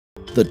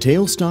The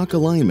Tailstock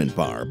Alignment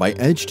Bar by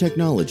Edge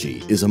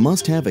Technology is a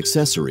must-have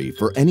accessory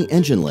for any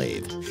engine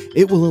lathe.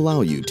 It will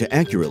allow you to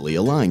accurately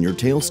align your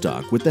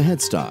tailstock with the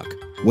headstock.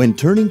 When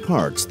turning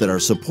parts that are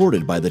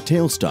supported by the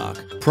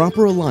tailstock,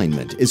 proper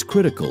alignment is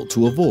critical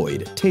to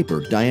avoid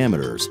tapered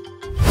diameters.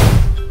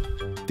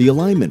 The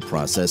alignment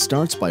process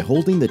starts by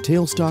holding the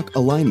tailstock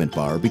alignment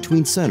bar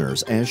between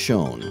centers as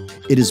shown.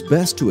 It is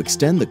best to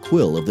extend the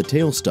quill of the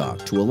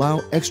tailstock to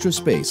allow extra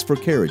space for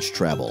carriage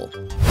travel.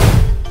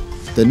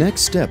 The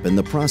next step in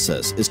the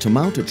process is to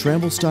mount a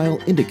travel-style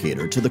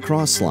indicator to the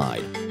cross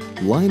slide.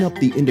 Line up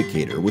the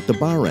indicator with the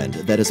bar end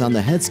that is on the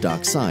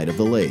headstock side of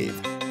the lathe.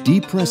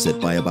 Depress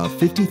it by about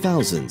 50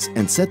 thousandths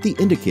and set the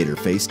indicator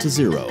face to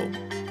 0.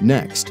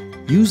 Next,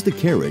 use the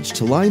carriage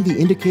to line the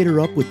indicator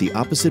up with the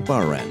opposite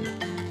bar end.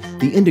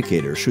 The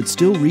indicator should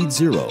still read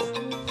 0.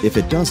 If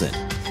it doesn't,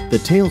 the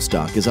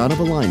tailstock is out of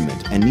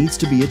alignment and needs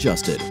to be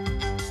adjusted.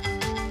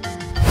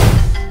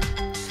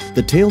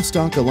 The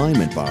tailstock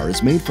alignment bar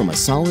is made from a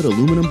solid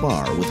aluminum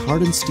bar with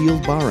hardened steel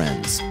bar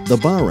ends. The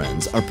bar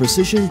ends are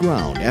precision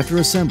ground after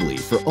assembly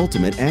for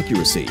ultimate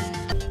accuracy.